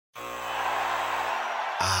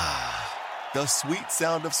The sweet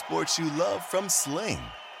sound of sports you love from Sling.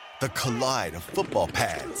 The collide of football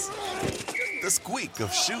pads. The squeak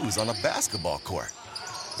of shoes on a basketball court.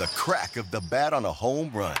 The crack of the bat on a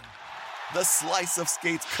home run. The slice of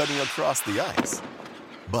skates cutting across the ice.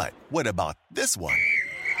 But what about this one?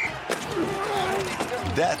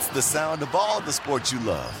 That's the sound of all the sports you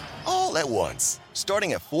love, all at once.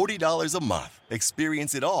 Starting at $40 a month.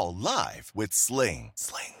 Experience it all live with Sling.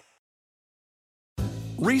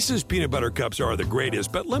 Reese's Peanut Butter Cups are the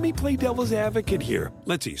greatest, but let me play devil's advocate here.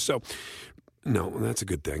 Let's see. So, no, that's a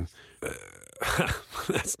good thing.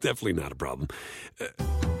 That's definitely not a problem.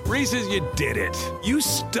 Reese's, you did it. You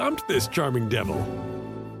stumped this charming devil.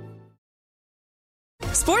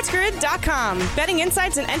 SportsGrid.com. Betting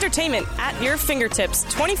insights and entertainment at your fingertips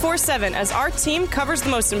 24/7 as our team covers the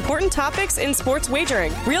most important topics in sports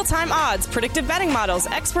wagering. Real-time odds, predictive betting models,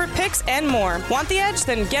 expert picks, and more. Want the edge?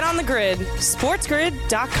 Then get on the grid.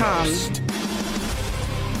 SportsGrid.com.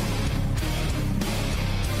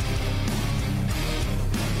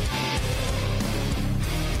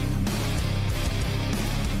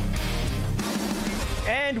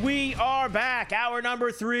 And we are back. Hour number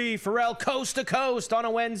 3. Ferrall coast to coast on a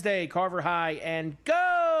Wednesday. Carver high and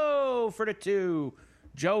go for the 2.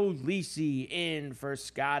 Joe Lisi in for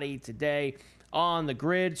Scotty today on the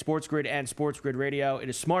grid, Sports Grid and Sports Grid Radio. It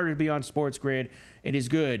is smarter to be on Sports Grid. It is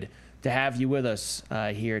good to have you with us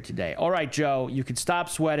here today. All right, Joe, you can stop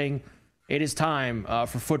sweating. It is time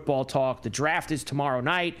for football talk. The draft is tomorrow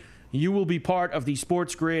night. You will be part of the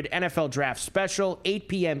Sports Grid NFL Draft Special, 8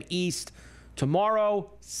 p.m. East.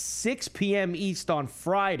 Tomorrow, 6 p.m. East on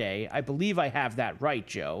Friday. I believe I have that right,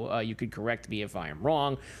 Joe. You could correct me if I am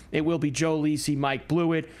wrong. It will be Joe Lisi, Mike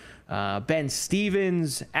Blewett, Ben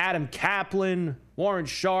Stevens, Adam Kaplan, Warren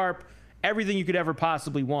Sharp, everything you could ever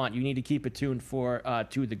possibly want. You need to keep it tuned for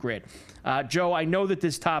To the Grid. Joe, I know that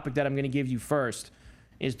this topic that I'm going to give you first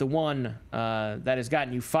is the one that has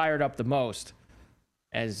gotten you fired up the most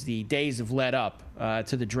as the days have led up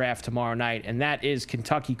to the draft tomorrow night, and that is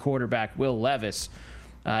Kentucky quarterback Will Levis.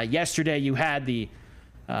 Yesterday, you had the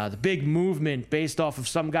big movement based off of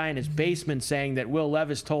some guy in his basement saying that Will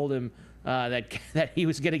Levis told him that he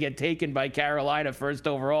was going to get taken by Carolina first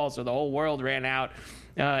overall, so the whole world ran out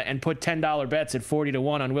and put $10 bets at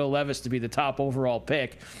 40-1 on Will Levis to be the top overall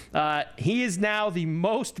pick. He is now the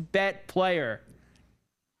most bet player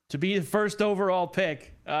to be the first overall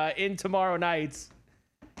pick in tomorrow night's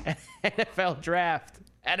NFL draft.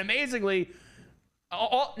 And amazingly,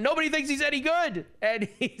 nobody thinks he's any good. And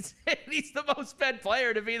he's the most bet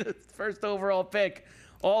player to be the first overall pick,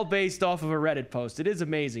 all based off of a Reddit post. It is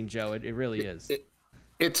amazing, Joe. It really is.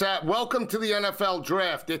 It's welcome to the NFL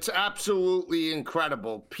draft. It's absolutely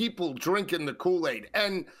incredible. People drinking the Kool-Aid.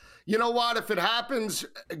 And you know what? If it happens,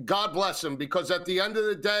 God bless them, because at the end of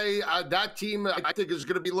the day, that team, I think, is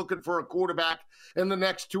going to be looking for a quarterback in the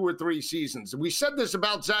next 2 or 3 seasons. We said this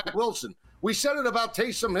about Zach Wilson. We said it about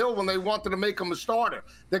Taysom Hill when they wanted to make him a starter.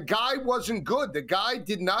 The guy wasn't good. The guy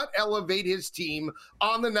did not elevate his team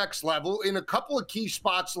on the next level in a couple of key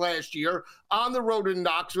spots last year on the road in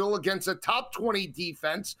Knoxville against a top 20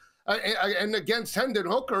 defense. And against Hendon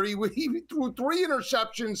Hooker, he threw 3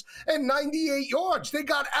 interceptions and 98 yards. They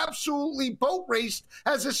got absolutely boat raced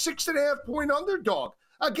as a 6.5-point underdog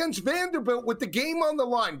against Vanderbilt with the game on the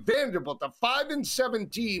line. Vanderbilt, a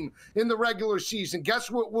 5-7 team in the regular season.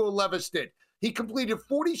 Guess what Will Levis did? He completed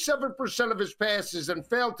 47% of his passes and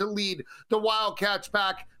failed to lead the Wildcats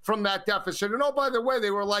back from that deficit. And oh, by the way,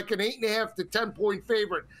 they were like an 8.5 to 10-point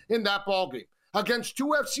favorite in that ballgame. Against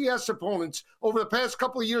 2 FCS opponents over the past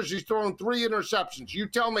couple of years, he's thrown 3 interceptions. You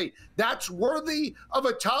tell me that's worthy of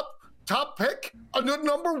a top pick, a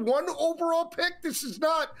number 1 overall pick? This is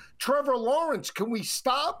not Trevor Lawrence. Can we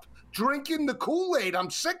stop drinking the Kool-Aid? I'm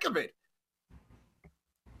sick of it.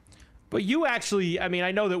 But you actually, I mean,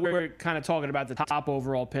 I know that we're kind of talking about the top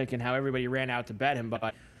overall pick and how everybody ran out to bet him,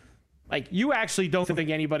 but like, you actually don't think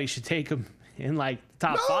anybody should take him in like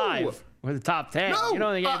top 5 or the top 10. No, you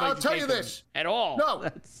don't think anybody I'll should tell take you this him at all. No,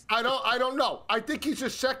 I don't know. I think he's a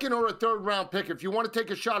 2nd or a 3rd round pick. If you want to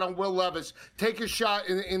take a shot on Will Levis, take a shot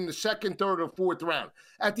in the 2nd, 3rd, or 4th round.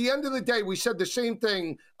 At the end of the day, we said the same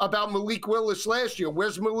thing about Malik Willis last year.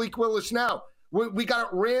 Where's Malik Willis now? We got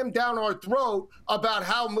it rammed down our throat about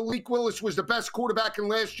how Malik Willis was the best quarterback in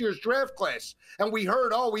last year's draft class. And we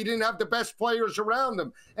heard, we didn't have the best players around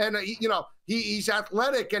him. And, he's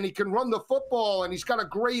athletic and he can run the football and he's got a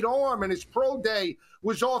great arm and his pro day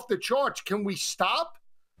was off the charts. Can we stop?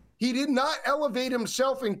 He did not elevate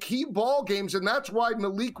himself in key ball games, and that's why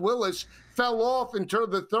Malik Willis fell off into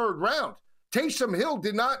the 3rd round. Taysom Hill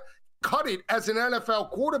did not cut it as an NFL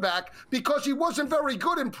quarterback because he wasn't very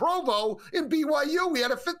good in Provo in BYU. He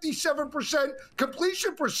had a 57%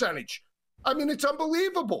 completion percentage. I mean, it's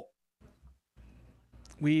unbelievable.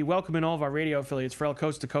 We welcome in all of our radio affiliates, Ferrall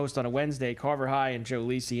Coast to Coast on a Wednesday. Carver High and Joe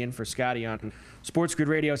Lisi in for Scotty on Sports Grid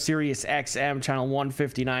Radio, Sirius XM, Channel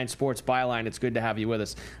 159, Sports Byline. It's good to have you with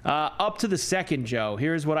us. Up to the second, Joe,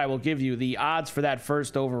 here's what I will give you. The odds for that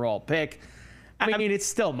first overall pick. I mean, it's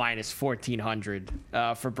still minus 1,400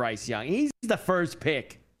 for Bryce Young. He's the first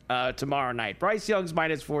pick tomorrow night. Bryce Young's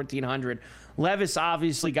minus 1,400. Levis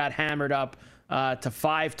obviously got hammered up to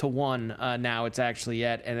 5-1 now it's actually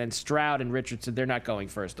at. And then Stroud and Richardson, they're not going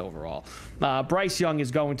first overall. Bryce Young is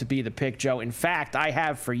going to be the pick, Joe. In fact, I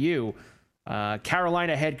have for you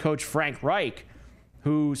Carolina head coach Frank Reich,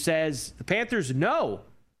 who says the Panthers know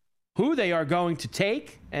who they are going to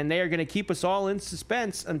take, and they are going to keep us all in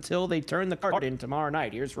suspense until they turn the card in tomorrow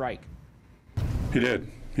night. Here's Reich. He did.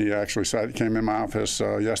 He actually came in my office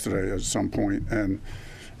yesterday at some point and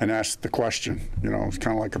asked the question. You know, it's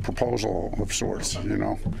kind of like a proposal of sorts, you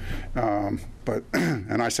know. But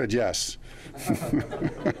and I said yes.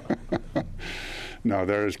 No,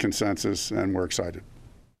 there is consensus, and we're excited.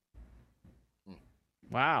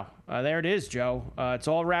 Wow, there it is, Joe. It's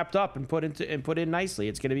all wrapped up and put in nicely.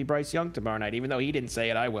 It's going to be Bryce Young tomorrow night, even though he didn't say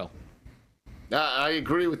it. I will. I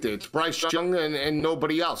agree with you. It's Bryce Young and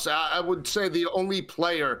nobody else. I would say the only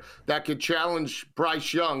player that could challenge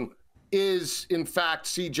Bryce Young is, in fact,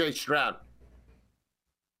 C.J. Stroud.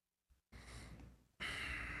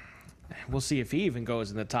 We'll see if he even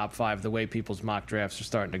goes in the top 5 the way people's mock drafts are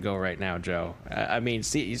starting to go right now, Joe. I mean,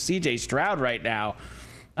 C.J. Stroud right now,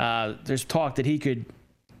 there's talk that he could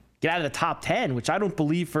get out of the top 10, which I don't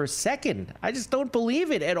believe for a second. I just don't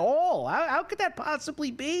believe it at all. How could that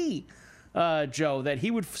possibly be, Joe, that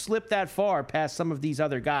he would slip that far past some of these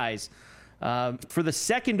other guys? For the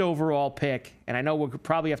second overall pick, and I know we'll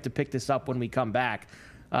probably have to pick this up when we come back,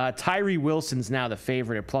 Tyree Wilson's now the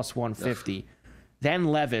favorite at plus 150. Then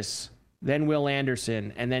Levis, then Will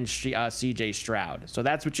Anderson, and then C.J. Stroud. So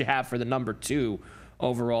that's what you have for the number 2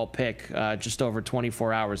 overall pick, just over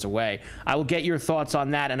 24 hours away. I will get your thoughts on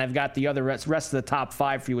that, and I've got the other rest of the top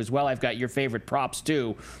 5 for you as well. I've got your favorite props,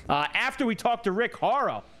 too. After we talk to Rick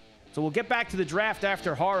Horrow. So we'll get back to the draft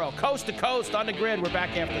after Horrow. Coast to Coast on the Grid. We're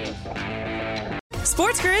back after this.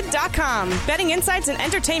 SportsGrid.com. Betting insights and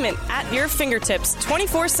entertainment at your fingertips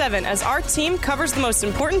 24/7 as our team covers the most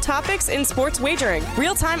important topics in sports wagering.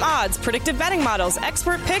 Real-time odds, predictive betting models,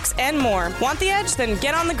 expert picks, and more. Want the edge? Then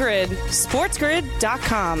get on the grid.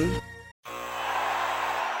 SportsGrid.com.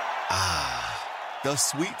 The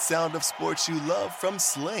sweet sound of sports you love from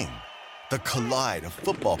Sling. The collide of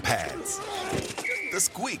football pads. The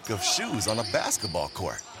squeak of shoes on a basketball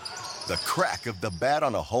court. The crack of the bat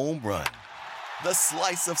on a home run. The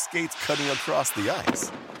slice of skates cutting across the ice.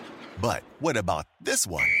 But what about this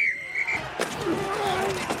one?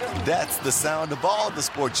 That's the sound of all the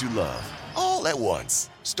sports you love, all at once.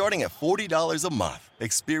 Starting at $40 a month.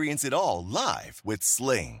 Experience it all live with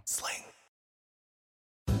Sling.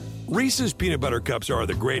 Reese's Peanut Butter Cups are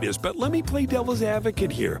the greatest, but let me play devil's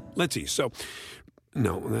advocate here. Let's see. So,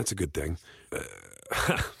 no, that's a good thing.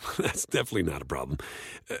 That's definitely not a problem.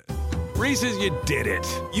 Reese's, you did it.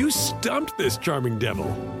 You stumped this charming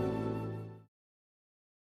devil.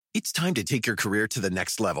 It's time to take your career to the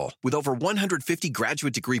next level. With over 150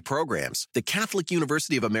 graduate degree programs, the Catholic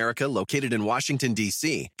University of America, located in Washington,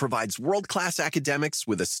 D.C., provides world-class academics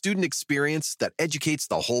with a student experience that educates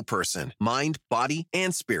the whole person, mind, body,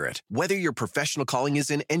 and spirit. Whether your professional calling is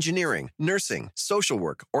in engineering, nursing, social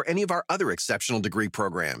work, or any of our other exceptional degree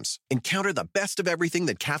programs, encounter the best of everything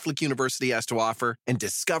that Catholic University has to offer and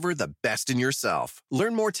discover the best in yourself.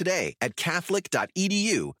 Learn more today at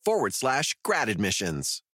catholic.edu/grad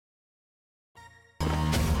admissions.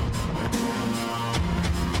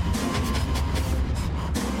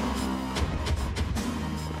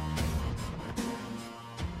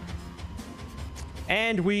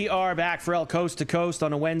 And we are back for Coast to Coast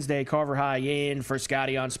on a Wednesday. Carver High in for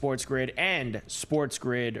Scotty on Sports Grid and Sports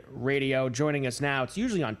Grid Radio. Joining us now, it's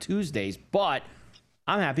usually on Tuesdays, but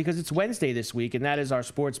I'm happy because it's Wednesday this week, and that is our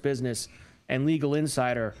sports business and legal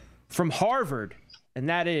insider from Harvard, and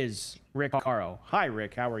that is Rick Horrow. Hi,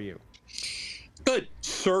 Rick. How are you? Good.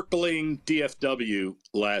 Circling DFW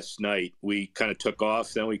last night. We kind of took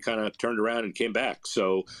off, then we kind of turned around and came back.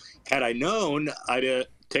 So had I known, I'd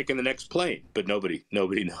taken the next plane, but nobody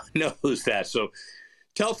knows that. So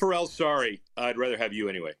tell Ferrall sorry. I'd rather have you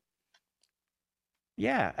anyway.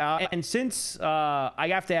 Yeah, and since I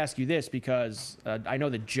have to ask you this because I know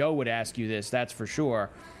that Joe would ask you this, that's for sure.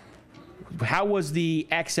 How was the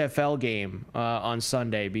XFL game on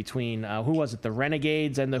Sunday between, who was it, the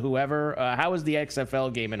Renegades and the whoever? How was the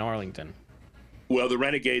XFL game in Arlington? Well, the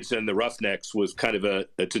Renegades and the Roughnecks was kind of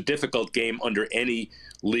it's a difficult game under any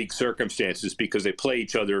league circumstances because they play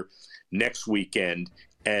each other next weekend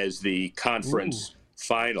as the conference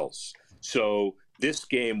finals. So this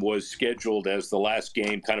game was scheduled as the last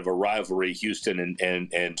game, kind of a rivalry, Houston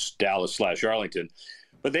and Dallas/Arlington.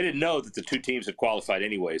 But they didn't know that the two teams had qualified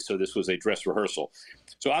anyway, so this was a dress rehearsal.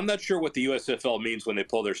 So I'm not sure what the USFL means when they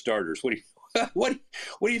pull their starters. What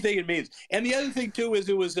do you think it means? And the other thing too is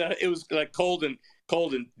it was like cold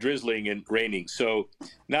and drizzling and raining, so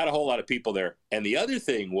not a whole lot of people there. And the other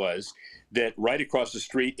thing was that right across the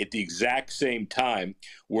street at the exact same time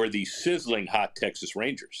were the sizzling hot Texas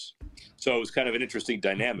Rangers. So it was kind of an interesting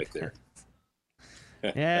dynamic there.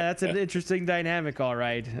 Yeah, that's an interesting dynamic, all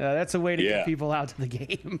right. That's a way to get people out to the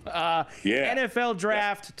game. NFL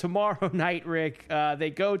draft tomorrow night, Rick. They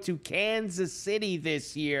go to Kansas City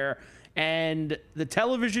this year, and the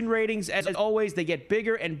television ratings, as always, they get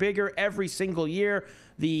bigger and bigger every single year.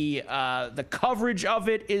 The coverage of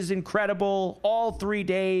it is incredible. All 3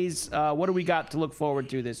 days. What do we got to look forward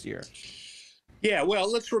to this year? Yeah,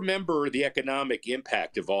 well, let's remember the economic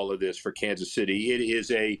impact of all of this for Kansas City. It is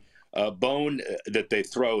a bone that they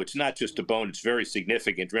throw. It's not just a bone. It's very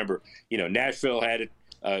significant. Remember, Nashville had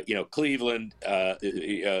it, Cleveland,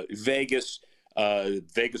 Vegas.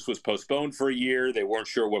 Vegas was postponed for a year. They weren't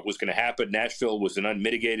sure what was going to happen. Nashville was an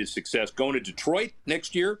unmitigated success. Going to Detroit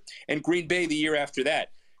next year and Green Bay the year after that.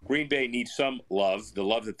 Green Bay needs some love, the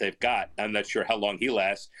love that they've got. I'm not sure how long he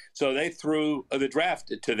lasts. So they threw the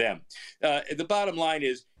draft to them. The bottom line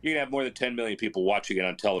is you're going to have more than 10 million people watching it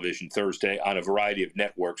on television Thursday on a variety of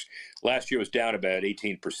networks. Last year was down about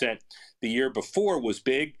 18%. The year before was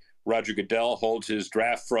big. Roger Goodell holds his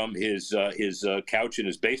draft from his couch in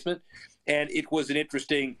his basement. And it was an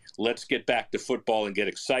interesting, let's get back to football and get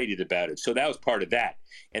excited about it. So that was part of that.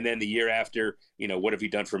 And then the year after, what have you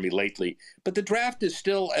done for me lately? But the draft is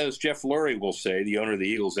still, as Jeff Lurie will say, the owner of the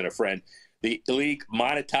Eagles and a friend, the league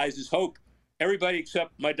monetizes hope. Everybody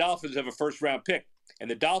except my Dolphins have a first-round pick. And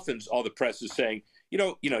the Dolphins, all the press is saying,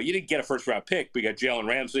 you didn't get a first-round pick. We got Jalen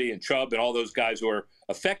Ramsey and Chubb and all those guys who are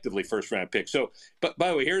effectively first-round picks. So, but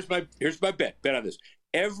by the way, here's my bet on this.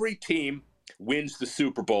 Every team wins the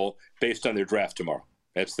Super Bowl based on their draft tomorrow.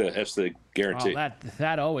 That's the guarantee. Oh,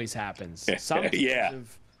 that always happens. Some teams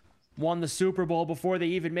have won the Super Bowl before they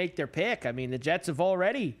even make their pick. I mean, the Jets have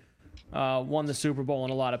already won the Super Bowl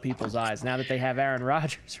in a lot of people's eyes now that they have Aaron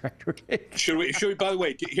Rodgers. Right? Should we? By the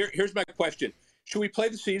way, here's my question: should we play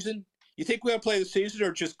the season? You think we ought to play the season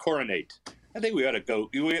or just coronate? I think we ought to go.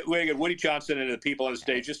 We ought to get Woody Johnson and the people on the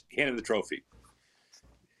stage. Just hand him the trophy.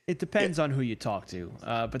 It depends on who you talk to,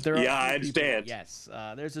 but there are I understand.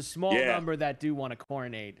 There's a small number that do want to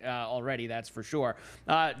coronate already. That's for sure.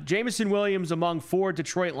 Jameson Williams among 4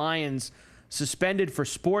 Detroit Lions suspended for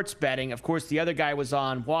sports betting. Of course, the other guy was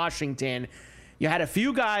on Washington. You had a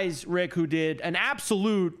few guys, Rick, who did an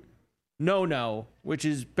absolute no-no, which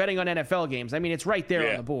is betting on NFL games. I mean, it's right there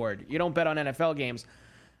on the board. You don't bet on NFL games.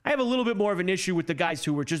 I have a little bit more of an issue with the guys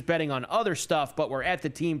who were just betting on other stuff but were at the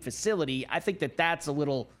team facility. I think that's a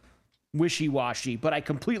little wishy-washy, but I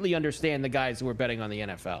completely understand the guys who are betting on the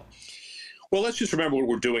NFL. Well, let's just remember what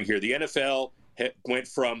we're doing here. The NFL went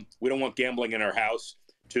from we don't want gambling in our house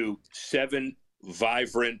to 7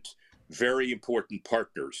 vibrant, very important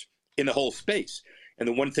partners in the whole space. And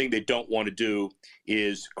the one thing they don't want to do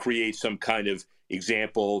is create some kind of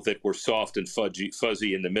example that we're soft and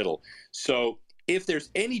fuzzy in the middle. So if there's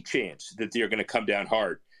any chance that they're going to come down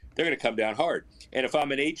hard, they're going to come down hard. And if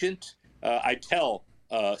I'm an agent, I tell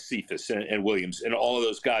Cephas and Williams and all of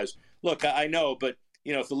those guys, look, I know, but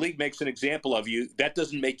if the league makes an example of you, that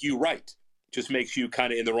doesn't make you right. It just makes you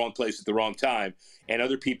kind of in the wrong place at the wrong time. And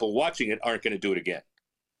other people watching it aren't going to do it again.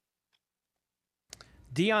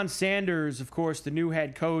 Deion Sanders, of course, the new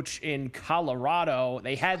head coach in Colorado,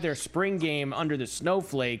 they had their spring game under the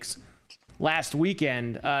snowflakes last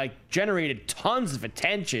weekend, generated tons of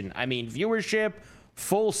attention. I mean, viewership,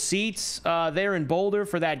 full seats there in Boulder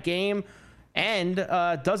for that game. And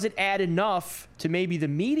does it add enough to maybe the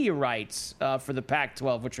media rights for the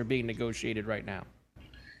Pac-12, which are being negotiated right now?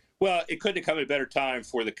 Well, it couldn't have come at a better time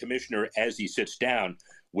for the commissioner as he sits down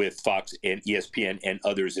with Fox and ESPN and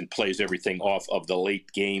others and plays everything off of the late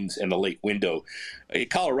games and the late window.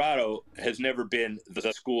 Colorado has never been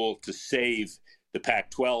the school to save the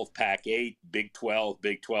Pac-12, Pac-8, Big 12,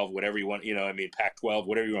 whatever you want, Pac-12,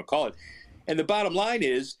 whatever you want to call it. And the bottom line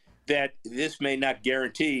is that this may not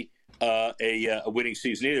guarantee a winning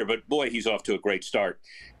season either. But, boy, he's off to a great start.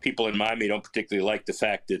 People in Miami don't particularly like the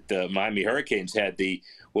fact that the Miami Hurricanes had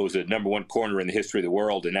number one corner in the history of the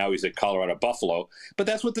world, and now he's at Colorado Buffalo. But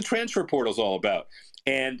that's what the transfer portal is all about.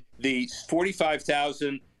 And the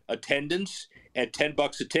 45,000 attendance at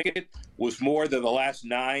 $10 a ticket was more than the last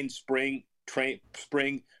 9 spring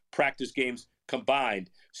practice games combined.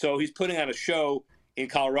 So he's putting on a show in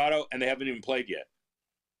Colorado, and they haven't even played yet.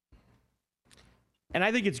 And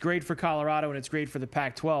I think it's great for Colorado and it's great for the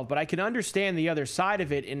Pac-12, but I can understand the other side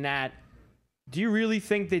of it in that, do you really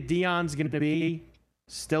think that Deion's going to be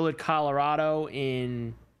still at Colorado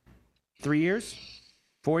in 3 years,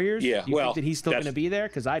 4 years? Yeah, Do you think that he's still going to be there?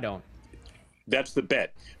 Because I don't. That's the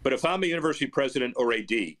bet. But if I'm a university president or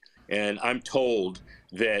AD, and I'm told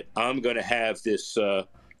that I'm going to have this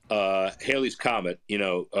Halley's Comet,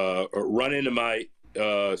 run into my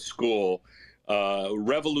school,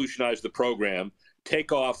 revolutionize the program,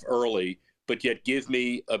 take off early, but yet give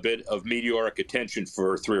me a bit of meteoric attention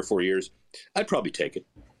for 3 or 4 years, I'd probably take it.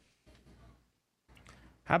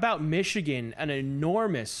 How about Michigan? An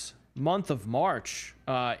enormous month of March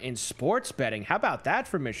in sports betting. How about that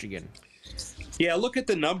for Michigan? Yeah, look at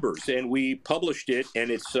the numbers, and we published it,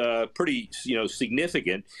 and it's pretty,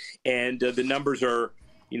 significant, and the numbers are,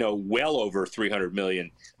 well over 300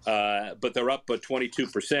 million, but they're up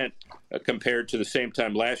 22% compared to the same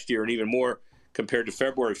time last year, and even more compared to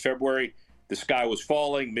February. February, the sky was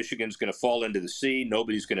falling. Michigan's going to fall into the sea.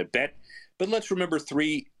 Nobody's going to bet. But let's remember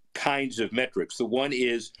 3 kinds of metrics. The one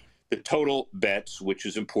is the total bets, which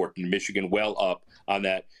is important. Michigan well up on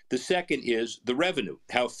that. The second is the revenue.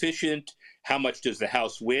 How efficient, how much does the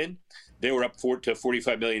house win? They were up to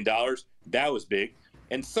 $45 million. That was big.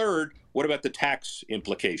 And third, what about the tax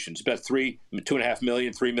implications? About $2.5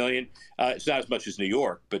 million, $3 million. It's not as much as New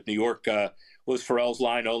York, but New York was Ferrall's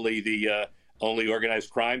line. Only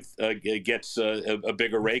organized crime gets a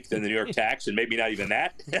bigger rake than the New York tax, and maybe not even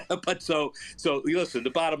that. But so listen,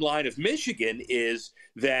 the bottom line of Michigan is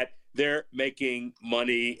that they're making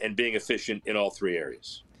money and being efficient in all 3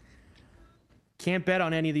 areas. Can't bet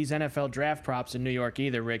on any of these NFL draft props in New York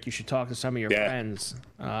either, Rick. You should talk to some of your friends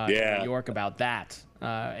in New York about that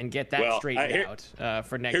and get that straightened out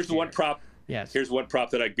for next year. Here's one prop. Yes. Here's one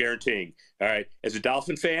prop that I'm guaranteeing. All right. As a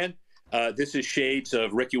Dolphin fan, this is shades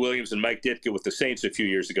of Ricky Williams and Mike Ditka with the Saints a few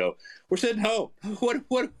years ago. We're sitting home. What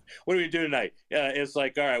do we do tonight? It's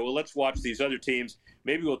like, all right, well, let's watch these other teams.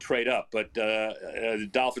 Maybe we'll trade up, but the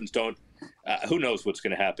Dolphins don't. Who knows what's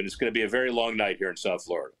going to happen? It's going to be a very long night here in South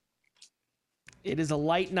Florida. It is a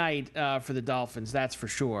light night for the Dolphins, that's for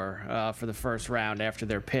sure, for the first round after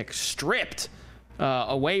their pick stripped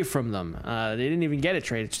away from them. They didn't even get it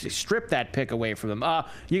traded. They stripped that pick away from them.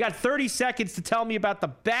 You got 30 seconds to tell me about the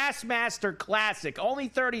Bassmaster Classic. Only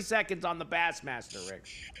 30 seconds on the Bassmaster, Rick.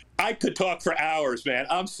 I could talk for hours, man.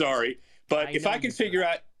 I'm sorry. But if I could figure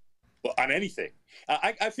out, on anything,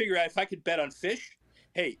 I figure out if I could bet on fish.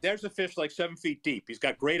 Hey, there's a fish like 7 feet deep. He's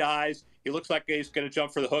got great eyes. He looks like he's going to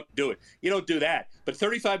jump for the hook. Do it. You don't do that. But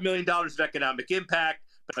 $35 million of economic impact,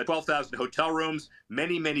 12,000 hotel rooms,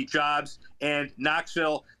 many, many jobs. And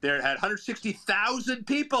Knoxville, there had 160,000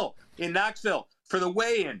 people in Knoxville for the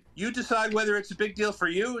weigh-in. You decide whether it's a big deal for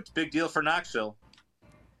you. It's a big deal for Knoxville.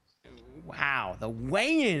 Wow, the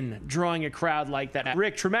weigh-in drawing a crowd like that.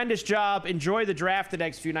 Rick, tremendous job. Enjoy the draft the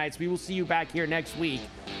next few nights. We will see you back here next week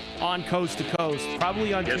on Coast to Coast,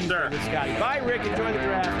 probably on Tuesday with Scotty. Bye, Rick. Enjoy the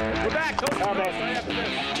draft. We're back. Coast to Coast right after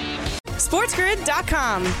this.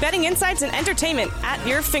 SportsGrid.com. Betting insights and entertainment at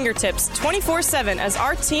your fingertips 24/7 as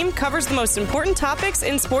our team covers the most important topics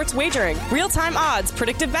in sports wagering. Real-time odds,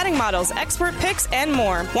 predictive betting models, expert picks, and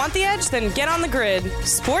more. Want the edge? Then get on the grid.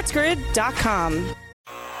 SportsGrid.com.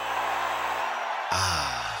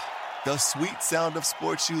 The sweet sound of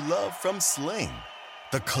sports you love from Sling.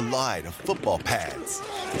 The collide of football pads.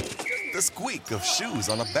 The squeak of shoes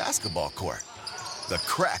on a basketball court. The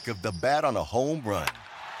crack of the bat on a home run.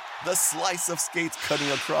 The slice of skates cutting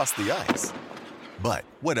across the ice. But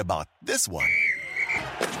what about this one?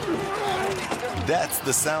 That's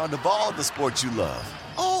the sound of all the sports you love,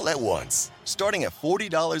 all at once. Starting at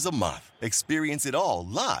 $40 a month. Experience it all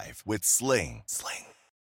live with Sling.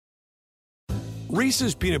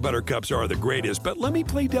 Reese's Peanut Butter Cups are the greatest, but let me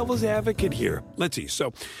play devil's advocate here. Let's see.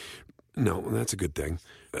 So, no, that's a good thing.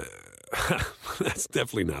 That's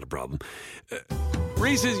definitely not a problem.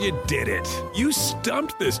 Reese's, you did it. You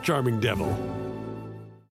stumped this charming devil.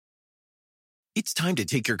 It's time to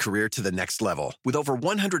take your career to the next level. With over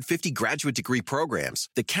 150 graduate degree programs,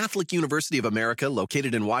 the Catholic University of America,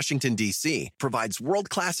 located in Washington, D.C., provides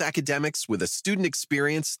world-class academics with a student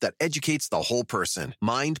experience that educates the whole person,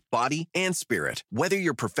 mind, body, and spirit. Whether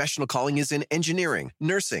your professional calling is in engineering,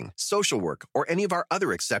 nursing, social work, or any of our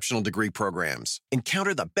other exceptional degree programs,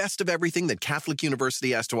 encounter the best of everything that Catholic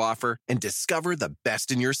University has to offer and discover the best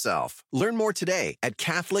in yourself. Learn more today at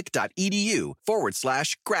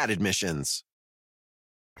catholic.edu/grad admissions.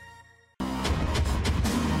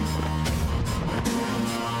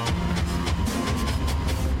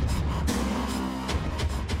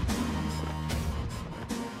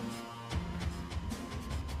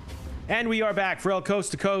 And we are back. Ferrall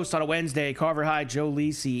Coast to Coast on a Wednesday. Carver High, Joe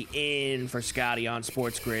Lisi in for Scotty on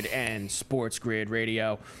Sports Grid and Sports Grid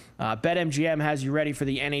Radio. BetMGM has you ready for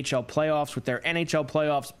the NHL playoffs with their NHL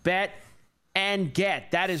playoffs bet and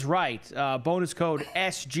get. That is right. Bonus code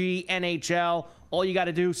SGNHL. All you got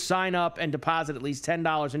to do, sign up and deposit at least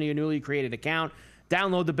 $10 into your newly created account.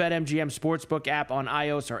 Download the BetMGM Sportsbook app on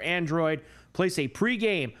iOS or Android. Place a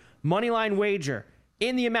pregame moneyline wager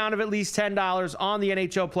in the amount of at least $10 on the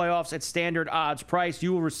NHL playoffs at standard odds price.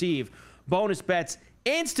 You will receive bonus bets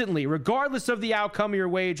instantly, regardless of the outcome of your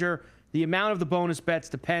wager. The amount of the bonus bets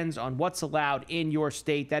depends on what's allowed in your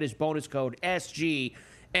state. That is bonus code SGNHL.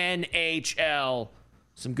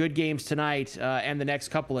 Some good games tonight and the next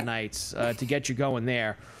couple of nights to get you going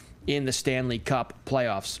there in the Stanley Cup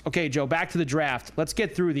playoffs. Okay, Joe, back to the draft. Let's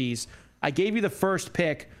get through these. I gave you the first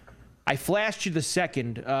pick. I flashed you the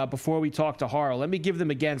second before we talked to Horrow. Let me give them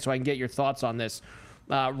again so I can get your thoughts on this.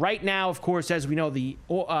 Right now, of course, as we know, the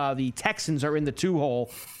Texans are in the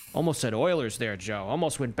 2-hole. Almost said Oilers there, Joe.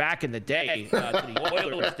 Almost went back in the day to the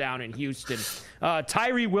Oilers down in Houston.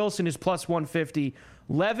 Tyree Wilson is plus 150.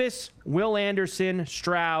 Levis, Will Anderson,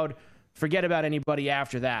 Stroud. Forget about anybody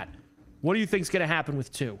after that. What do you think is going to happen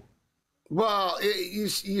with 2? Well, you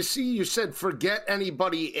see, you said forget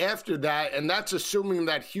anybody after that, and that's assuming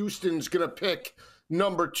that Houston's going to pick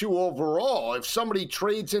number 2 overall. If somebody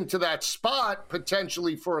trades into that spot,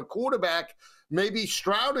 potentially for a quarterback, maybe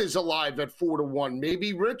Stroud is alive at 4-1,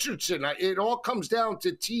 maybe Richardson. It all comes down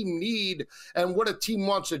to team need and what a team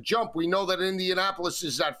wants to jump. We know that Indianapolis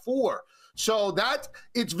is at 4. So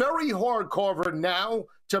it's very hard, Carver, now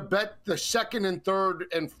to bet the second and third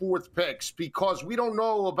and fourth picks because we don't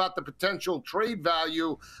know about the potential trade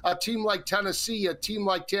value. A team like Tennessee, a team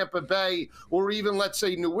like Tampa Bay, or even, let's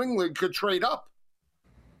say, New England could trade up.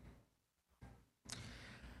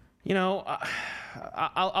 You know,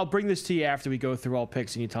 I'll bring this to you after we go through all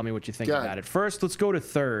picks and you tell me what you think about it. First, let's go to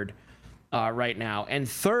third right now. And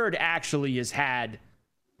third actually has had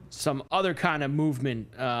some other kind of movement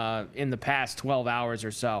in the past 12 hours or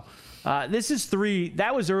so. This is 3.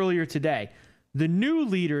 That was earlier today. The new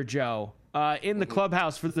leader, Joe, in the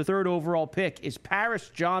clubhouse for the third overall pick is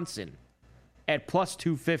Paris Johnson at plus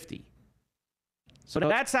 250. So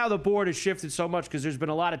that's how the board has shifted so much because there's been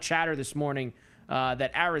a lot of chatter this morning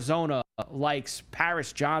that Arizona likes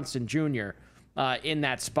Paris Johnson Jr. In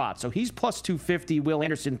that spot. So he's plus 250, Will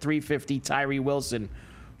Anderson 350, Tyree Wilson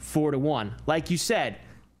 4-1. Like you said,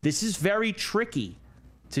 this is very tricky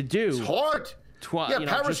to do. It's hard.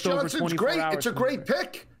 Paris Johnson's great. It's a great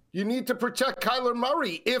pick. You need to protect Kyler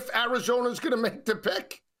Murray if Arizona's going to make the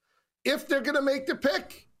pick. If they're going to make the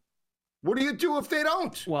pick, what do you do if they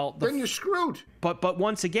don't? Well, then you're screwed. But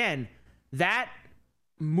once again, that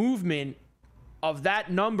movement of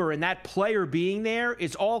that number and that player being there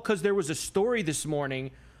is all because there was a story this morning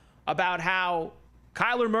about how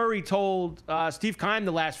Kyler Murray told Steve Keim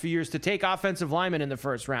the last few years to take offensive linemen in the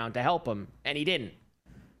first round to help him, and he didn't,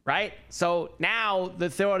 right? So now the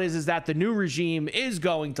thought is that the new regime is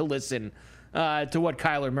going to listen to what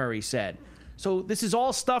Kyler Murray said. So this is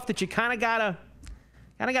all stuff that you kind of gotta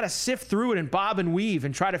sift through it and bob and weave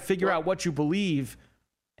and try to figure out what you believe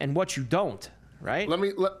and what you don't. Right.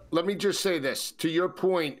 Let me just say this. To your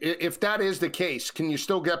point, if that is the case, can you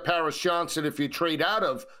still get Paris Johnson if you trade out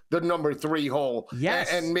of the number 3 hole?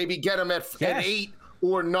 Yes. And maybe get him at 8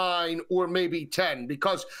 or 9 or maybe 10?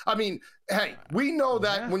 Because, I mean, hey, we know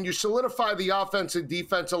that when you solidify the offensive and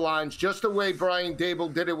defensive lines, just the way Brian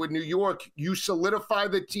Daboll did it with New York, you solidify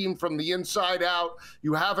the team from the inside out.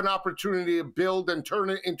 You have an opportunity to build and turn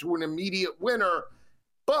it into an immediate winner.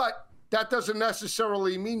 But that doesn't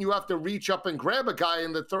necessarily mean you have to reach up and grab a guy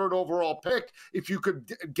in the 3rd overall pick if you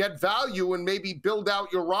could get value and maybe build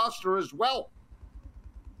out your roster as well.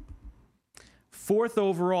 4th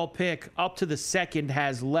overall pick up to the 2nd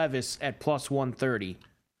has Levis at plus 130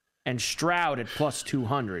 and Stroud at plus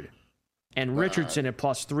 200 and Richardson at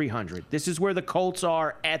plus 300. This is where the Colts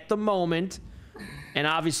are at the moment. And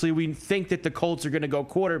obviously, we think that the Colts are going to go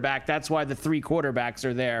quarterback. That's why the 3 quarterbacks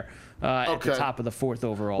are there at the top of the 4th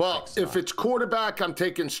overall. Well, if it's quarterback, I'm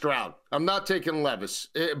taking Stroud. I'm not taking Levis.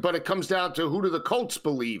 But it comes down to who do the Colts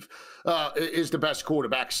believe is the best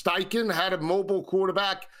quarterback. Steichen had a mobile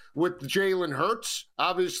quarterback with Jalen Hurts.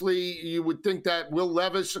 Obviously, you would think that Will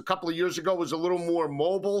Levis a couple of years ago was a little more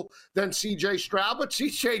mobile than C.J. Stroud. But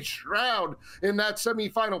C.J. Stroud in that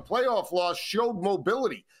semifinal playoff loss showed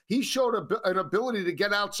mobility. He showed an ability to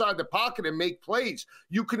get outside the pocket and make plays.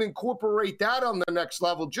 You can incorporate that on the next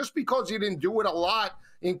level. Just because he didn't do it a lot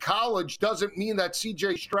in college doesn't mean that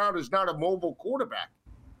C.J. Stroud is not a mobile quarterback.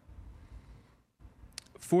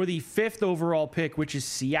 For the 5th overall pick, which is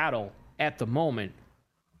Seattle at the moment,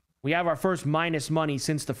 we have our first minus money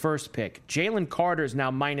since the first pick. Jalen Carter is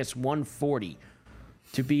now minus 140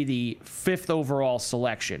 to be the 5th overall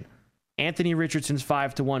selection. Anthony Richardson's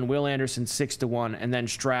 5-1, Will Anderson 6-1, and then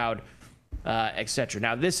Stroud, etc.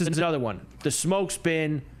 Now, this is another one. The smoke's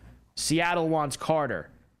been Seattle wants Carter.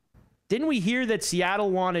 Didn't we hear that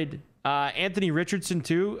Seattle wanted Anthony Richardson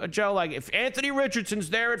too, Joe? Like, if Anthony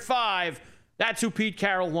Richardson's there at 5, that's who Pete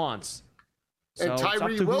Carroll wants. So and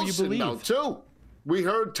Tyree Wilson, though, too. We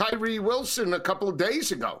heard Tyree Wilson a couple of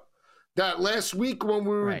days ago. That last week when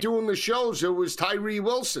we were doing the shows, it was Tyree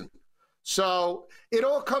Wilson. So it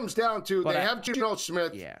all comes down to they have Geno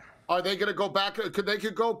Smith. Yeah. Are they going to go back? They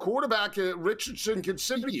could go quarterback. Richardson could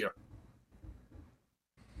sit here.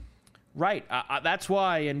 Right. That's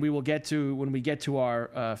why, and we will get to, when we get to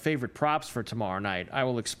our favorite props for tomorrow night, I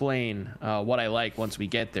will explain what I like once we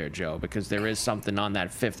get there, Joe, because there is something on that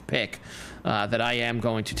 5th pick that I am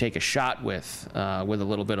going to take a shot with a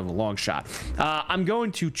little bit of a long shot. I'm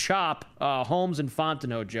going to chop Holmes and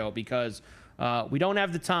Fontenot, Joe, because we don't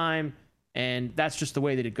have the time, and that's just the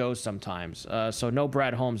way that it goes sometimes. So no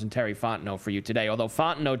Brad Holmes and Terry Fontenot for you today, although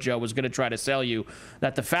Fontenot, Joe, was going to try to sell you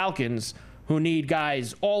that the Falcons, who need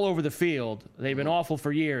guys all over the field, they've been awful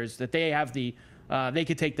for years, that they have they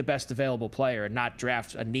could take the best available player and not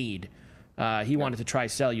draft a need. He wanted to try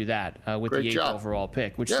sell you that with the 8th overall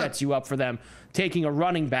pick, which sets you up for them taking a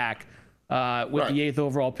running back with the 8th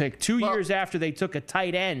overall pick 2 years after they took a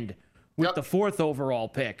tight end with the 4th overall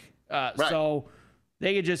pick. So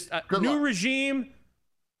they could just new regime,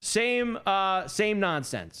 same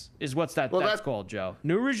nonsense is what's that's called, Joe.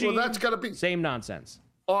 New regime. Well, that's got to be same nonsense.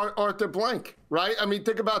 Arthur Blank, right? I mean,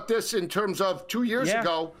 think about this in terms of 2 years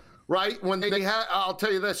ago, right? When they had, I'll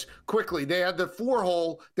tell you this quickly, they had the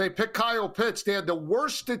 4-hole, they picked Kyle Pitts, they had the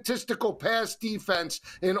worst statistical pass defense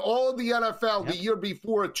in all of the NFL the year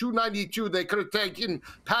before, at 292. They could have taken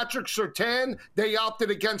Patrick Surtain, they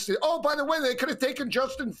opted against it. Oh, by the way, they could have taken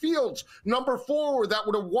Justin Fields, number 4, that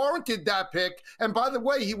would have warranted that pick. And by the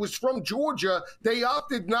way, he was from Georgia. They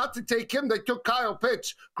opted not to take him. They took Kyle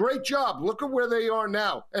Pitts. Great job. Look at where they are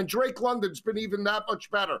now. And Drake London's been even that much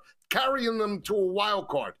better, carrying them to a wild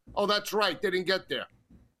card. Oh, that's right. They didn't get there.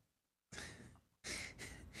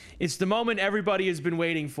 It's the moment everybody has been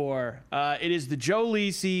waiting for. It is the Joe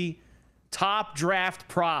Lisi top draft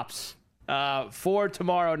props for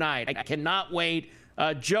tomorrow night. I cannot wait.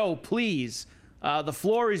 Joe, please, the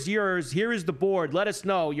floor is yours. Here is the board. Let us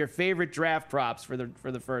know your favorite draft props for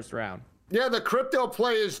the first round. Yeah, the crypto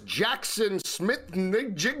play is Jackson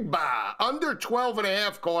Smith-Njigba, under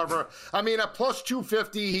 12.5, Carver. I mean, at plus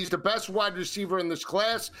 250, he's the best wide receiver in this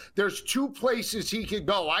class. There's 2 places he could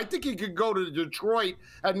go. I think he could go to Detroit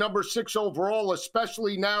at number 6 overall,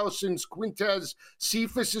 especially now since Quintez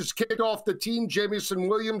Cephas has kicked off the team. Jamison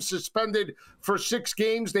Williams suspended for 6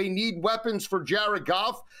 games. They need weapons for Jared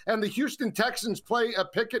Goff. And the Houston Texans play a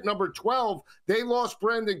pick at number 12. They lost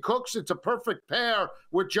Brandon Cooks. It's a perfect pair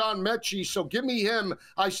with John Mechie. So give me him.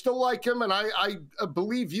 I still like him, and I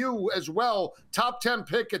believe you as well. Top 10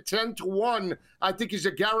 pick at 10-1. I think he's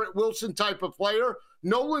a Garrett Wilson type of player.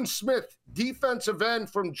 Nolan Smith, defensive end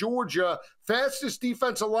from Georgia, fastest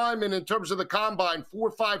defensive lineman in terms of the combine,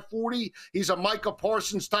 4.5 40. He's a Micah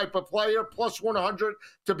Parsons type of player, plus 100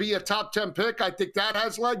 to be a top 10 pick. I think that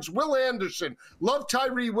has legs. Will Anderson, love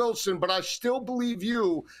Tyree Wilson, but I still believe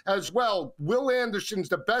you as well. Will Anderson's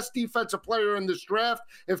the best defensive player in this draft.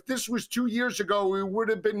 If this was 2 years ago, he would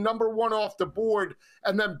have been number 1 off the board.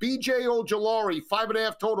 And then B.J. Ojulari,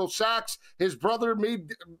 5.5 total sacks. His brother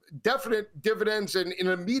made definite dividends and an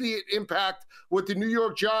immediate impact with the New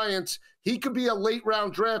York Giants. He could be a late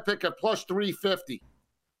round draft pick at plus 350.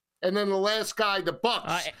 And then the last guy, the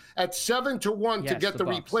Bucks, at 7-1 to get the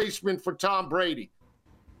replacement for Tom Brady.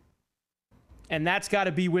 And that's got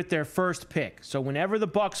to be with their first pick. So whenever the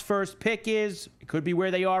Bucks' first pick is, it could be where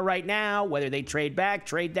they are right now, whether they trade back,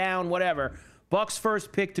 trade down, whatever. Bucks'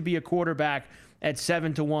 first pick to be a quarterback at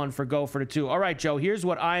 7-1 for go for the 2. All right, Joe, here's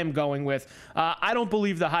what I am going with. I don't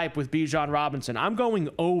believe the hype with Bijan Robinson. I'm going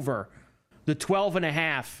over the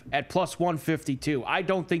 12.5 at plus 152. I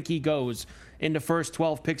don't think he goes in the first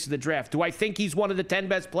 12 picks of the draft. Do I think he's one of the 10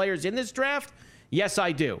 best players in this draft? Yes,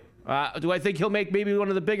 I do. Do I think he'll make maybe one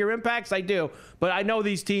of the bigger impacts? I do. But I know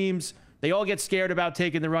these teams, they all get scared about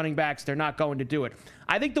taking the running backs. They're not going to do it.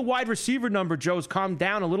 I think the wide receiver number, Joe's calmed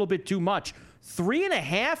down a little bit too much.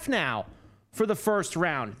 3.5 now for the first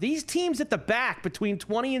round. These teams at the back between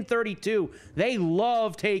 20 and 32, they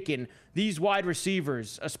love taking these wide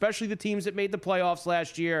receivers, especially the teams that made the playoffs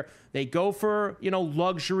last year. They go for,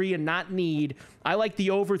 luxury and not need. I like the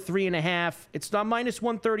over 3.5. It's not minus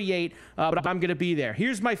 138, but I'm going to be there.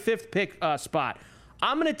 Here's my fifth pick spot.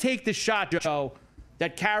 I'm going to take the shot, Joe,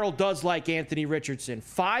 that Carroll does like Anthony Richardson.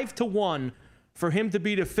 5-1 for him to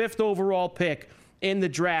be the fifth overall pick in the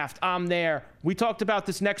draft. I'm there. We talked about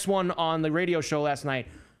this next one on the radio show last night.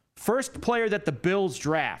 First player that the Bills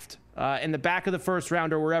draft in the back of the first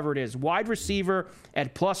round or wherever it is. Wide receiver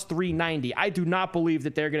at plus 390. I do not believe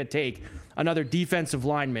that they're going to take another defensive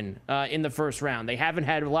lineman in the first round. They haven't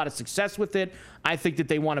had a lot of success with it. I think that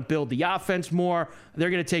they want to build the offense more. They're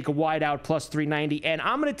going to take a wide out plus 390. And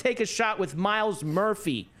I'm going to take a shot with Myles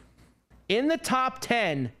Murphy in the top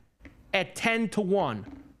 10 at 10-1.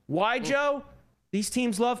 Why, Joe? These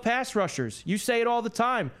teams love pass rushers. You say it all the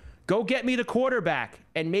time. Go get me the quarterback.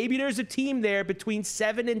 And maybe there's a team there between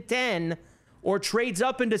 7 and 10 or trades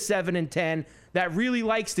up into 7 and 10 that really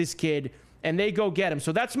likes this kid, and they go get him.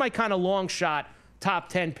 So that's my kind of long shot top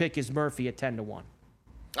 10 pick is Murphy at 10-1.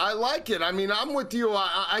 I like it. I mean, I'm with you.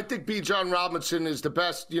 I think Bijan Robinson is the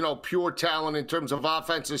best, pure talent in terms of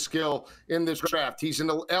offensive skill in this draft. He's an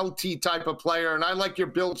LT type of player, and I like your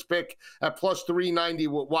Bills pick at plus 390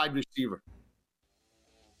 with wide receiver.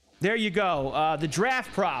 There you go. The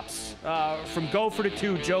draft props from Go for the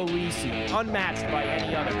 2, Joe Lisi. Unmatched by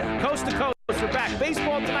any other. Coast to coast, we're back.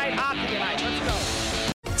 Baseball tonight, hockey tonight. Let's go.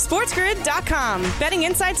 SportsGrid.com. Betting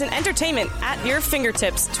insights and entertainment at your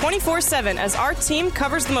fingertips 24/7 as our team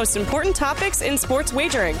covers the most important topics in sports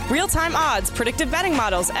wagering. Real-time odds, predictive betting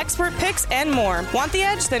models, expert picks, and more. Want the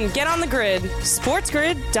edge? Then get on the grid.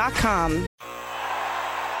 SportsGrid.com.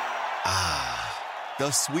 The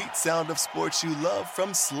sweet sound of sports you love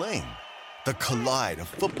from Sling. The collide of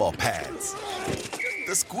football pads.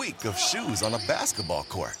 The squeak of shoes on a basketball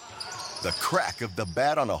court. The crack of the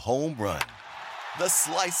bat on a home run. The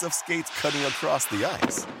slice of skates cutting across the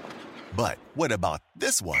ice. But what about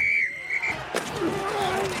this one?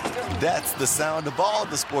 That's the sound of all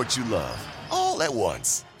the sports you love, all at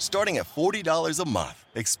once. Starting at $40 a month.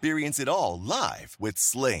 Experience it all live with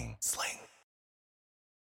Sling.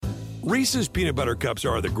 Reese's peanut butter cups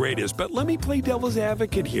are the greatest, but let me play devil's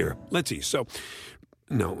advocate here. Let's see. So,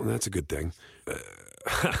 no, that's a good thing.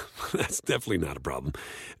 That's definitely not a problem.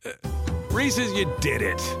 Reese's, you did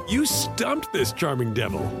it. You stumped this charming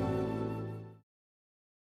devil.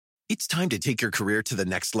 It's time to take your career to the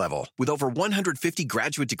next level. With over 150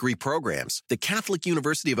 graduate degree programs, the Catholic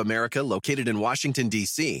University of America, located in Washington,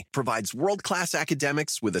 D.C., provides world-class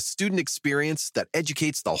academics with a student experience that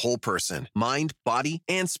educates the whole person, mind, body,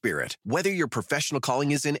 and spirit. Whether your professional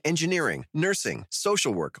calling is in engineering, nursing,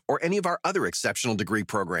 social work, or any of our other exceptional degree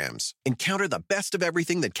programs, encounter the best of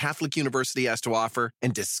everything that Catholic University has to offer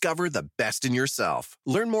and discover the best in yourself.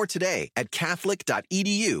 Learn more today at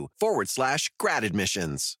catholic.edu/grad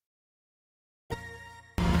admissions.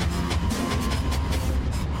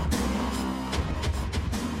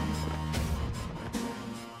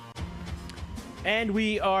 And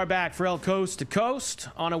we are back for El Coast to Coast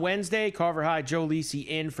on a Wednesday. Carver High, Joe Lisi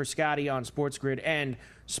in for Scotty on Sports Grid and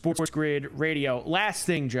Sports Grid Radio. Last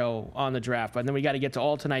thing, Joe, on the draft, and then we got to get to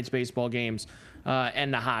all tonight's baseball games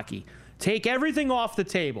and the hockey. Take everything off the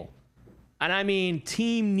table. And I mean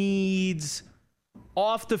team needs,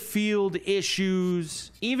 off-the-field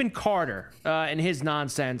issues, even Carter and his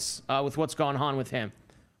nonsense with what's going on with him.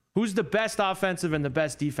 Who's the best offensive and the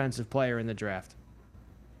best defensive player in the draft?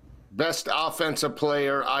 Best offensive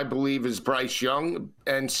player, I believe, is Bryce Young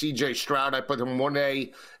and C.J. Stroud. I put them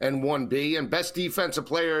 1A and 1B. And best defensive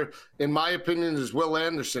player, in my opinion, is Will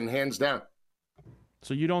Anderson, hands down.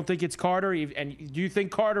 So you don't think it's Carter? And do you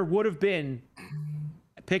think Carter would have been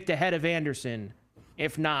picked ahead of Anderson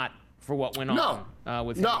if not for what went on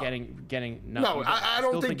with him getting no? I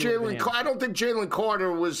don't think Jalen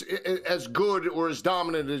Carter was as good or as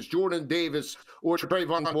dominant as Jordan Davis or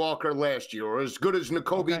Trayvon Walker last year, or as good as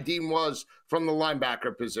Nakobe Dean was from the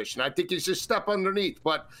linebacker position. I think he's a step underneath,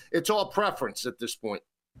 but it's all preference at this point.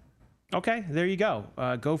 Okay, there you go.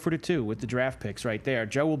 Go for the 2 with the draft picks right there.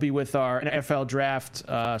 Joe will be with our NFL draft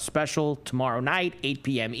special tomorrow night, 8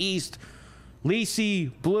 p.m. East.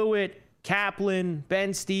 Lisi, Blewett, Kaplan,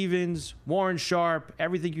 Ben Stevens, Warren Sharp,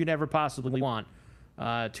 everything you'd ever possibly want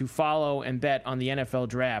to follow and bet on the NFL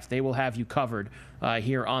draft. They will have you covered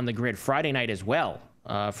here on the grid Friday night as well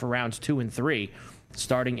for rounds 2 and 3,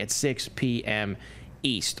 starting at 6 p.m.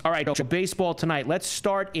 East. All right, so baseball tonight. Let's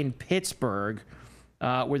start in Pittsburgh,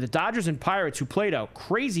 where the Dodgers and Pirates, who played a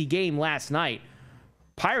crazy game last night.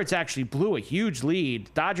 Pirates actually blew a huge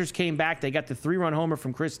lead. Dodgers came back. They got the 3-run homer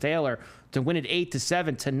from Chris Taylor to win it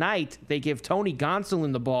 8-7. Tonight, they give Tony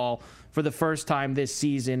Gonsolin the ball for the first time this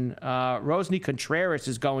season. Rosny Contreras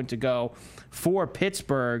is going to go for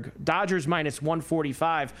Pittsburgh. Dodgers minus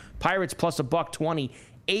 145. Pirates plus $120.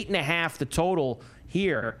 8.5 the total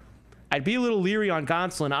here. I'd be a little leery on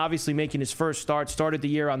Gonsolin, obviously making his first start. Started the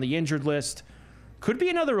year on the injured list. Could be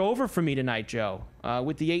another over for me tonight, Joe,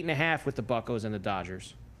 with the 8.5 with the Buccos and the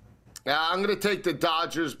Dodgers. Yeah, I'm going to take the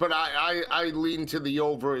Dodgers, but I lean to the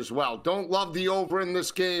over as well. Don't love the over in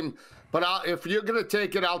this game, but if you're going to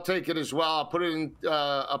take it, I'll take it as well. I'll put it in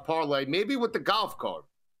a parlay, maybe with the golf card.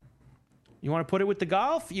 You want to put it with the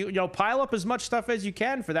golf? You know, pile up as much stuff as you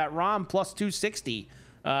can for that ROM plus 260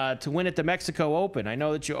 to win at the Mexico Open. I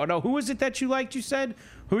know that you. Oh no, who is it that you liked? You said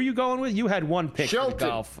who are you going with? You had one pick for the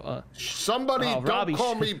golf. Somebody don't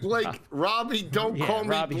call me Blake. Robbie, don't call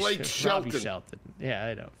me Blake Shelton. Robbie Shelton. Yeah,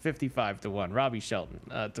 I know. 55-1. Robbie Shelton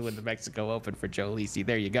to win the Mexico Open for Joe Lisi.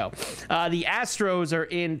 There you go. The Astros are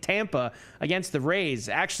in Tampa against the Rays.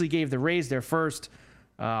 Actually gave the Rays their first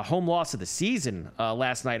home loss of the season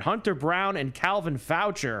last night. Hunter Brown and Calvin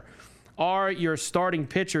Foucher are your starting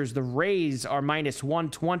pitchers. The Rays are minus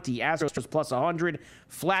 120. Astros plus 100.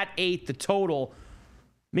 Flat 8 the total.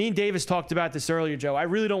 Me and Davis talked about this earlier, Joe. I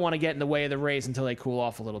really don't want to get in the way of the Rays until they cool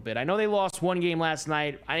off a little bit. I know they lost one game last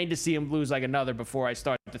night. I need to see them lose like another before I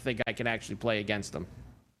start to think I can actually play against them.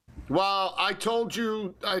 Well, I told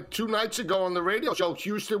you 2 nights ago on the radio show,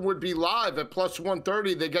 Houston would be live at plus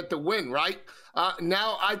 130. They get the win, right?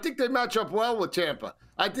 Now, I think they match up well with Tampa.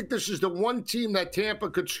 I think this is the one team that Tampa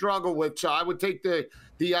could struggle with, so I would take the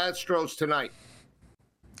Astros tonight.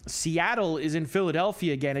 Seattle is in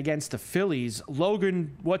Philadelphia again against the Phillies.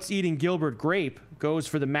 Logan, what's eating Gilbert Grape, goes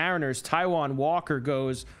for the Mariners. Taijuan Walker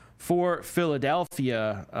goes for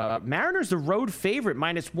Philadelphia. Mariners, the road favorite,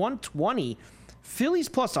 minus 120. Phillies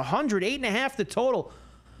plus 100, 8.5 the total.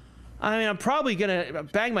 I mean, I'm probably going to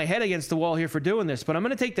bang my head against the wall here for doing this, but I'm going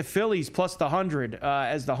to take the Phillies plus the 100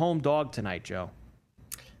 as the home dog tonight, Joe.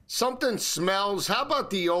 Something smells. How about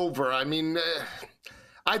the over? I mean,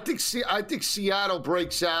 I think Seattle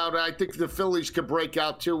breaks out. I think the Phillies could break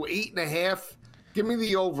out too. 8.5. Give me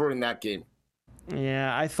the over in that game.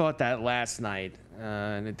 Yeah, I thought that last night,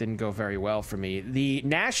 and it didn't go very well for me. The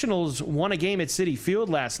Nationals won a game at Citi Field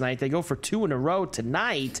last night. They go for 2 in a row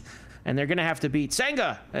tonight, and they're going to have to beat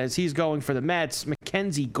Senga as he's going for the Mets.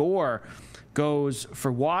 Mackenzie Gore goes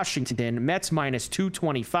for Washington. Mets minus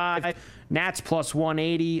 225. Nats plus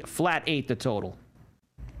 180. Flat 8 the total.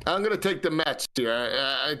 I'm going to take the Mets here.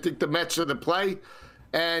 I think the Mets are the play.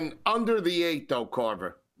 And under the 8, though,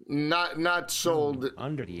 Carver. Not sold.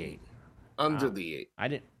 Under the 8. Under the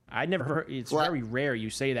 8. I never heard. It's very rare you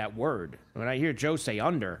say that word. When I hear Joe say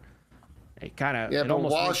under, it kind of it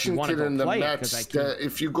almost Washington makes me want to go and the play Mets.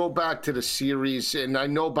 If you go back to the series, and I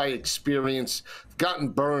know by experience, gotten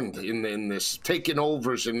burned in this, taking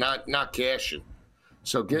overs and not cashing.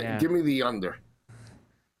 So give me the under.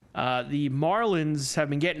 The Marlins have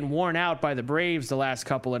been getting worn out by the Braves the last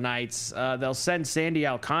couple of nights. They'll send Sandy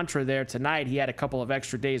Alcantara there tonight. He had a couple of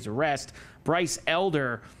extra days of rest. Bryce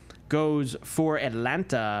Elder goes for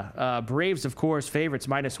Atlanta. Braves, of course, favorites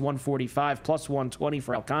minus 145, plus 120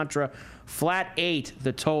 for Alcantara. Flat 8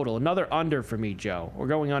 the total. Another under for me, Joe. We're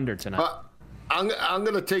going under tonight. I'm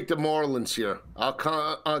going to take the Marlins here.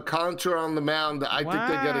 Alcantara on the mound. I think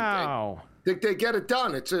they get it. I think they get it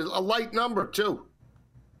done. It's a light number too.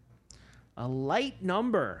 A light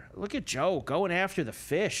number. Look at Joe going after the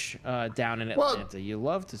fish down in Atlanta. Well, you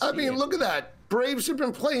love to see it. Look at that. Braves have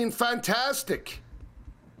been playing fantastic.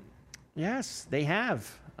 Yes, they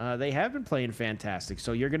have. They have been playing fantastic.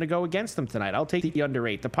 So you're going to go against them tonight. I'll take the under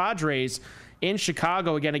 8. The Padres in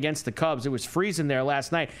Chicago again against the Cubs. It was freezing there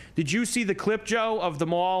last night. Did you see the clip, Joe, of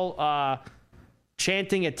them all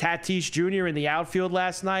chanting at Tatis Jr. in the outfield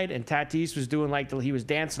last night? And Tatis was doing like he was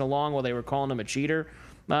dancing along while they were calling him a cheater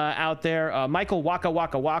out there. Michael Waka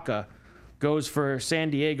Waka Waka goes for San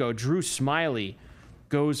Diego. Drew Smiley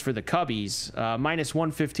goes for the Cubbies. Minus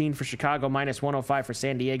 115 for Chicago, minus 105 for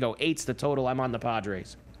San Diego. 8's the total. I'm on the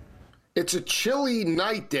Padres. It's a chilly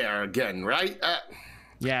night there again, right?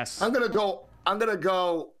 Yes. I'm gonna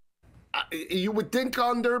go. You would think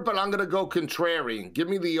under, but I'm gonna go contrarian. Give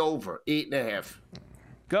me the over, 8.5.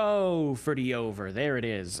 Go for the over. There it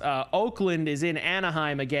is. Oakland is in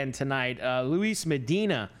Anaheim again tonight. Luis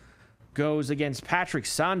Medina goes against Patrick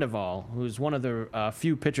Sandoval, who's one of the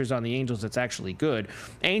few pitchers on the Angels that's actually good.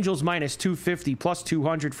 Angels minus 250, plus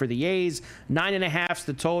 200 for the A's. 9.5's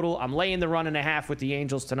the total. I'm laying the 1.5 with the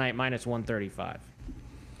Angels tonight, minus 135.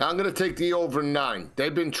 I'm going to take the over 9.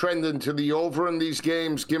 They've been trending to the over in these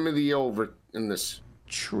games. Give me the over in this.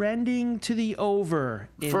 Trending to the over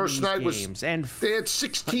in first these night games. They had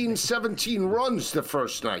 16, 17 runs the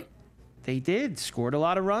first night. They did. Scored a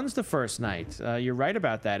lot of runs the first night. You're right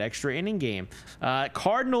about that. Extra inning game.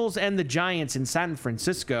 Cardinals and the Giants in San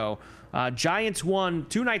Francisco. Giants won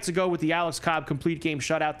 2 nights ago with the Alex Cobb complete game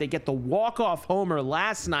shutout. They get the walk-off homer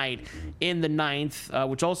last night in the 9th,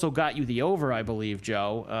 which also got you the over, I believe,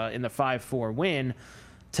 Joe, in the 5-4 win.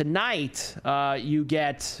 Tonight, you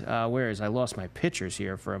get, I lost my pictures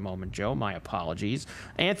here for a moment, Joe. My apologies.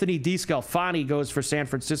 Anthony DeScalfani goes for San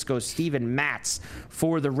Francisco's Steven Matz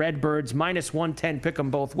for the Redbirds. Minus 110, pick them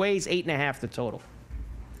both ways. 8.5 the total.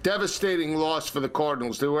 Devastating loss for the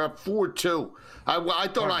Cardinals. They were up 4-2. I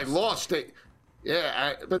thought I lost it.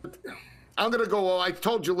 Yeah, but I'm going to go, I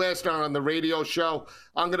told you last night on the radio show,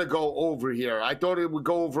 I'm going to go over here. I thought it would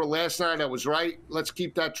go over last night. I was right. Let's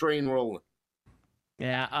keep that train rolling.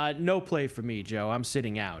 Yeah, no play for me, Joe. I'm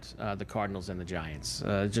sitting out the Cardinals and the Giants.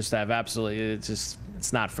 It's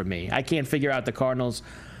not for me. I can't figure out the Cardinals.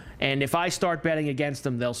 And if I start betting against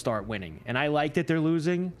them, they'll start winning. And I like that they're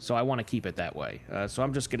losing, so I want to keep it that way. So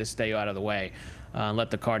I'm just going to stay out of the way and let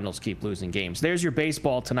the Cardinals keep losing games. There's your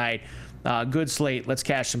baseball tonight. Good slate. Let's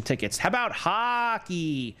cash some tickets. How about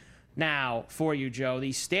hockey now for you, Joe?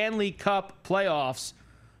 The Stanley Cup Playoffs.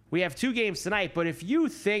 We have 2 games tonight, but if you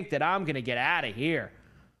think that I'm going to get out of here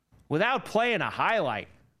without playing a highlight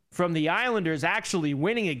from the Islanders actually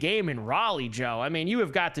winning a game in Raleigh, Joe, I mean, you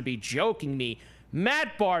have got to be joking me.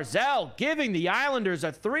 Matt Barzal giving the Islanders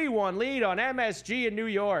a 3-1 lead on MSG in New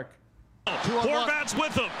York. Horvat's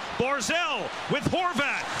with him. Barzal with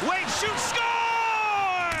Horvat. Wade shoots,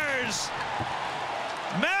 scores!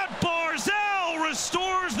 Matt Barzal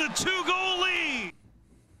restores the 2-goal lead.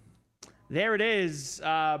 There it is,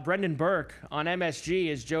 Brendan Burke on MSG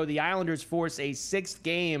as Joe, the Islanders force a 6th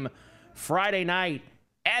game Friday night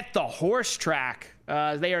at the horse track.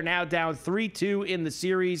 They are now down 3-2 in the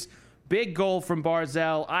series. Big goal from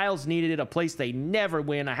Barzal. Isles needed it, a place they never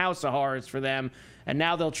win, a house of horrors for them. And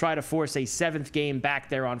now they'll try to force a 7th game back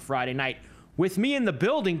there on Friday night. With me in the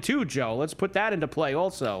building too, Joe. Let's put that into play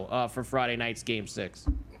also for Friday night's Game 6.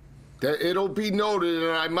 It'll be noted,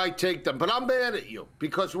 and I might take them. But I'm mad at you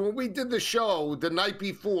because when we did the show the night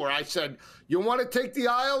before, I said, you want to take the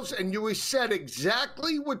Isles? And you said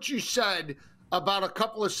exactly what you said about a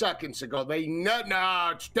couple of seconds ago.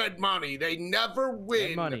 It's dead money. They never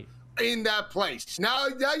win in that place. Now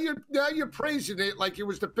you're praising it like it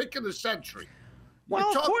was the pick of the century.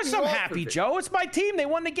 Well, of course I'm happy, Joe. It's my team. They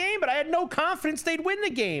won the game, but I had no confidence they'd win the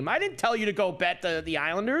game. I didn't tell you to go bet the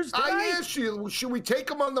Islanders, did I? Asked you, should we take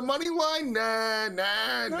them on the money line?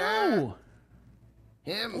 Nah.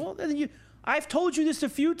 Him. Well, I've told you this a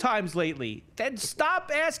few times lately. Then stop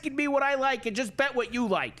asking me what I like and just bet what you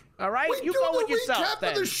like. All right? We you go with yourself. We do the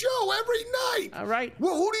recap of the show every night. All right.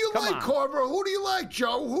 Well, who do you Come like, on. Carver? Who do you like,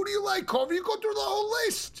 Joe? Who do you like, Carver? You go through the whole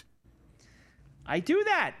list. I do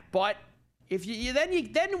that, but if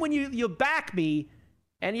then when you back me,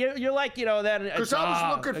 and you're like, then because I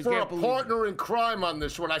was looking for a partner in crime on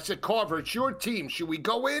this one. I said, Carver, it's your team. Should we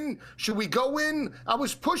go in? I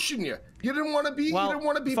was pushing you. You didn't want to be. Well, you didn't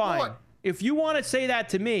want to be fine. bought. If you want to say that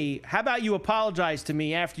to me, how about you apologize to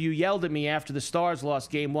me after you yelled at me after the Stars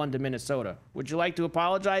lost Game 1 to Minnesota? Would you like to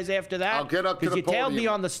apologize after that? I'll get up to the Because you tailed me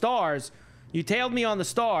podium. on the Stars. You tailed me on the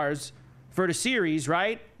Stars for the series,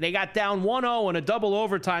 right? They got down 1-0 in a double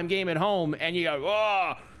overtime game at home, and you go,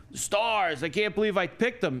 oh, the Stars, I can't believe I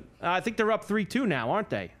picked them. I think they're up 3-2 now,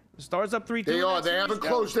 aren't they? The Stars up 3-2. They are. They haven't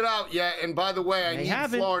closed it out yet. And by the way, I need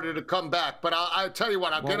Florida to come back. But I'll tell you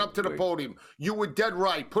what, I'll get up to the podium. You were dead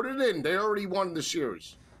right. Put it in. They already won the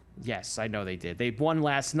series. Yes, I know they did. They won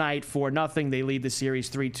last night 4-0. They lead the series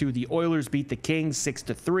 3-2. The Oilers beat the Kings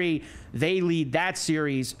 6-3. They lead that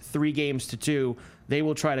series 3-2. They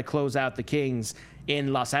will try to close out the Kings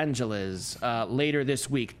in Los Angeles later this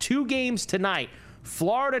week. 2 games tonight.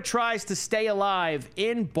 Florida tries to stay alive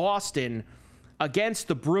in Boston against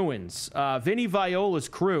the Bruins. Vinny Viola's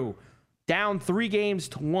crew down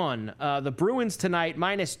 3-1. The Bruins tonight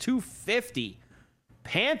minus 250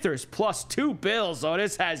 Panthers +2 Bills. Oh,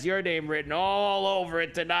 this has your name written all over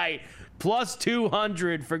it tonight.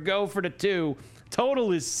 +200 for go for the 2.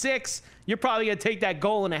 Total is 6. You're probably going to take that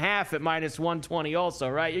goal and a half at -120 also,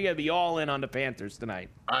 right? You're going to be all in on the Panthers tonight.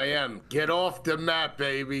 I am. Get off the mat,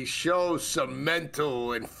 baby. Show some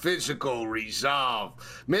mental and physical resolve.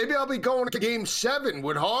 Maybe I'll be going to Game 7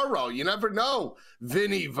 with Horrow. You never know.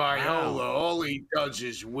 Vinny Viola, all he does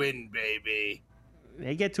is win, baby.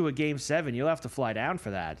 They get to a Game 7, you'll have to fly down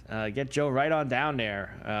for that. Get Joe right on down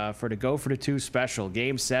there for the Go for the 2 special.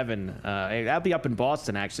 Game 7. That'll be up in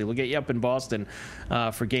Boston, actually. We'll get you up in Boston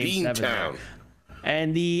for Game 7. There.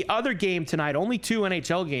 And the other game tonight, only 2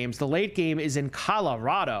 NHL games. The late game is in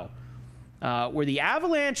Colorado, where the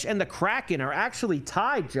Avalanche and the Kraken are actually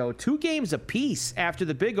tied, Joe. 2 games apiece after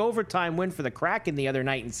the big overtime win for the Kraken the other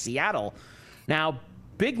night in Seattle. Now,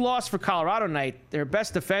 big loss for Colorado tonight. Their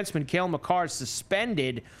best defenseman, Cale Makar,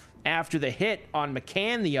 suspended after the hit on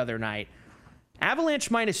McCann the other night.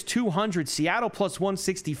 Avalanche -200, Seattle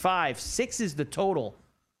 +165. 6 is the total.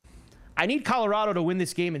 I need Colorado to win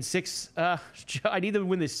this game in 6. I need them to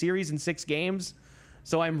win this series in 6 games.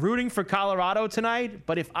 So I'm rooting for Colorado tonight.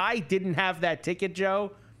 But if I didn't have that ticket,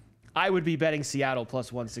 Joe, I would be betting Seattle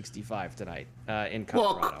 +165 tonight in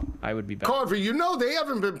Colorado. Well, I would be betting. Carver, you know they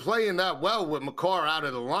haven't been playing that well with Makar out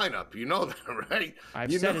of the lineup. You know that, right?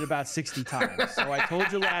 I've said it about 60 times. So I told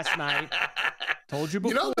you last night. Told you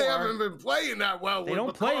before. You know they haven't been playing that well with Makar out of the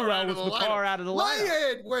lineup. They don't play well with Makar out of the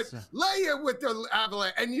lineup. Lay it with the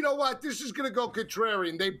Avalanche. And you know what? This is going to go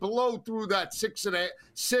contrarian. They blow through that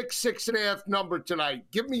 6.5 number tonight.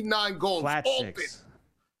 Give me 9 goals. Flat 6.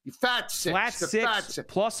 You fat 6. Flat 6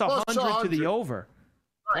 plus 100 to the over.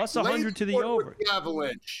 Right. Plus 100 to the over. The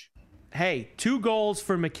Avalanche. Hey, 2 goals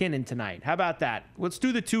for McKinnon tonight. How about that? Let's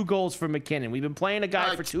do the 2 goals for McKinnon. We've been playing a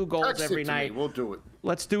guy for 2 goals every night. We'll do it.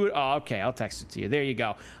 Let's do it. Oh, okay. I'll text it to you. There you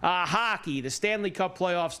go. Hockey, the Stanley Cup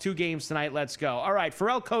Playoffs, 2 games tonight. Let's go. All right,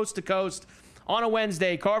 Ferrall Coast to Coast on a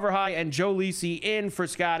Wednesday. Carver High and Joe Lisi in for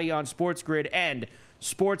Scotty on Sports Grid and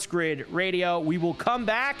Sports Grid Radio. We will come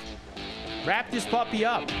back, wrap this puppy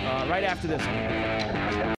up right after this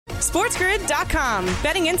one. SportsGrid.com.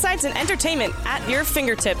 Betting insights and entertainment at your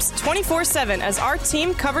fingertips 24/7 as our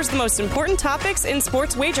team covers the most important topics in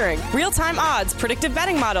sports wagering. Real-time odds, predictive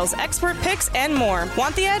betting models, expert picks, and more.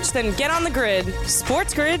 Want the edge? Then get on the grid.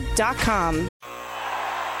 SportsGrid.com.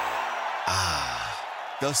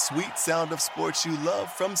 The sweet sound of sports you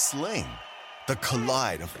love from Sling. The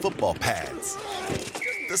collide of football pads.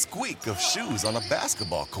 The squeak of shoes on a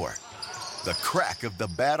basketball court. The crack of the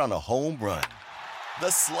bat on a home run.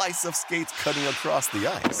 The slice of skates cutting across the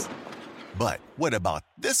ice. But what about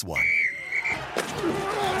this one?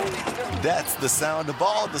 That's the sound of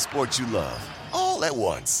all the sports you love, all at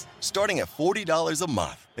once. Starting at $40 a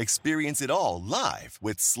month. Experience it all live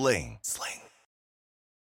with Sling.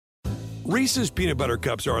 Reese's Peanut Butter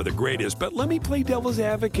Cups are the greatest, but let me play devil's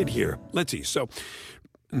advocate here. Let's see. So,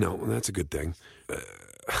 no, that's a good thing.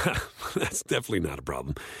 That's definitely not a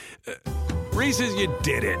problem. Reese's, you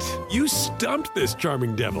did it. You stumped this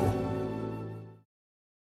charming devil.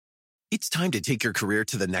 It's time to take your career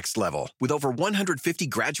to the next level. With over 150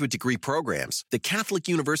 graduate degree programs, the Catholic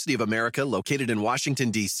University of America, located in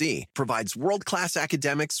Washington, D.C., provides world-class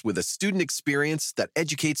academics with a student experience that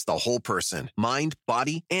educates the whole person, mind,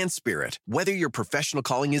 body, and spirit. Whether your professional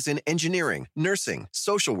calling is in engineering, nursing,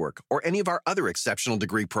 social work, or any of our other exceptional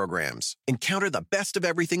degree programs, encounter the best of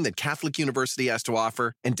everything that Catholic University has to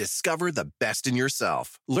offer and discover the best in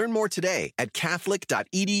yourself. Learn more today at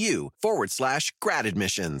catholic.edu/grad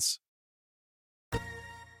admissions.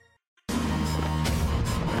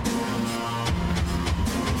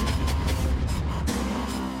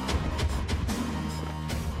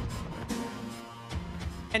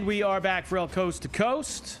 And we are back for El Coast to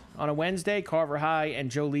Coast on a Wednesday. Carver High and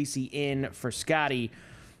Joe Lisi in for Scotty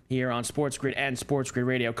here on Sports Grid and Sports Grid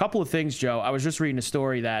Radio. A couple of things, Joe. I was just reading a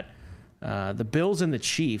story that the Bills and the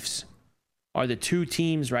Chiefs are the 2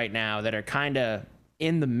 teams right now that are kind of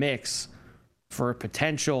in the mix for a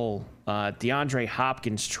potential DeAndre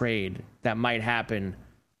Hopkins trade that might happen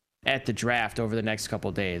at the draft over the next couple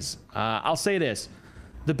of days. I'll say this.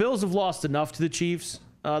 The Bills have lost enough to the Chiefs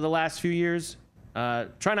the last few years.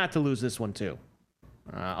 Try not to lose this one too.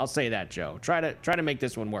 I'll say that, Joe. Try to make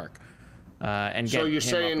this one work. And get. So you're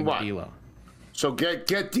saying what? So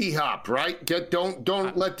get D-Hop, right?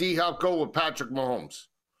 Don't let D-Hop go with Patrick Mahomes.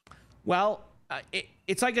 Well,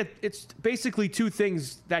 it's basically 2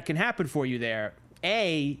 things that can happen for you there.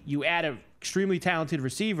 A, you add an extremely talented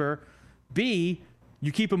receiver. B,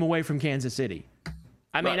 you keep him away from Kansas City.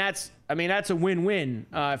 I mean that's a win-win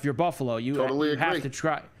if you're Buffalo. You have to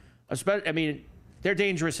try. they're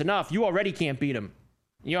dangerous enough. You already can't beat them.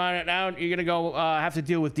 You know, now you're going to go have to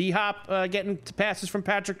deal with D-Hop getting passes from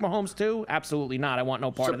Patrick Mahomes too? Absolutely not. I want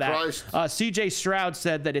no part of that. C.J. Stroud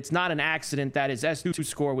said that it's not an accident that his S2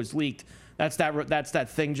 score was leaked. That's that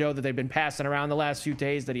thing, Joe, that they've been passing around the last few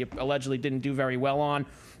days that he allegedly didn't do very well on.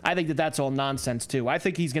 I think that that's all nonsense too. I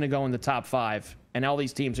think he's going to go in the top 5, and all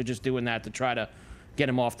these teams are just doing that to try to get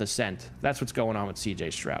him off the scent. That's what's going on with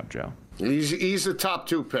C.J. Stroud, Joe. He's the top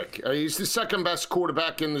 2 pick. He's the second best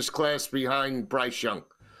quarterback in this class behind Bryce Young.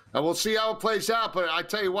 And we'll see how it plays out, but I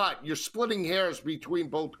tell you what, you're splitting hairs between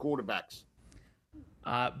both quarterbacks.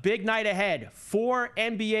 Big night ahead. 4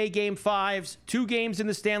 NBA Game 5s, 2 games in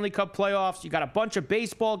the Stanley Cup Playoffs. You got a bunch of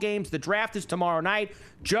baseball games. The draft is tomorrow night.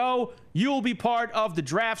 Joe, you will be part of the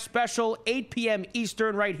draft special, 8 p.m.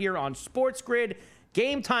 Eastern, right here on Sports Grid.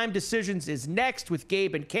 Game Time Decisions is next with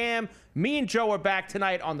Gabe and Cam. Me and Joe are back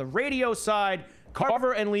tonight on the radio side.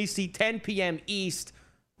 Carver and Lisi, 10 p.m. East,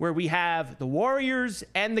 where we have the Warriors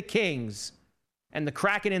and the Kings and the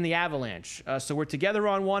Kraken and the Avalanche. So we're together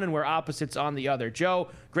on one and we're opposites on the other. Joe,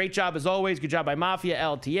 great job as always. Good job by Mafia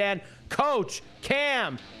LTN. Coach,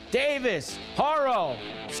 Cam, Davis, Horrow.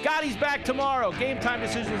 Scotty's back tomorrow. Game Time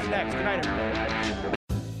Decisions next. Good night, everybody.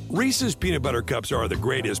 Reese's Peanut Butter Cups are the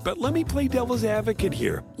greatest, but let me play devil's advocate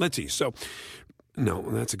here. Let's see. So, no,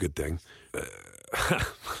 that's a good thing.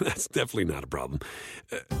 That's definitely not a problem.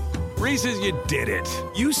 Reese's, you did it.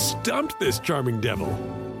 You stumped this charming devil.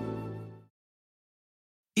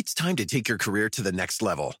 It's time to take your career to the next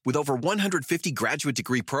level. With over 150 graduate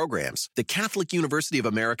degree programs, the Catholic University of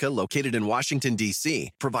America, located in Washington,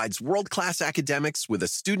 D.C., provides world-class academics with a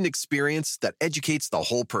student experience that educates the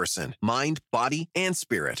whole person, mind, body, and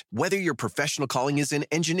spirit. Whether your professional calling is in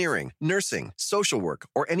engineering, nursing, social work,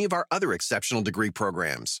 or any of our other exceptional degree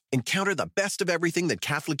programs, encounter the best of everything that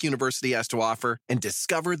Catholic University has to offer and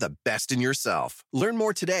discover the best in yourself. Learn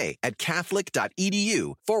more today at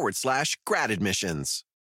catholic.edu/grad admissions.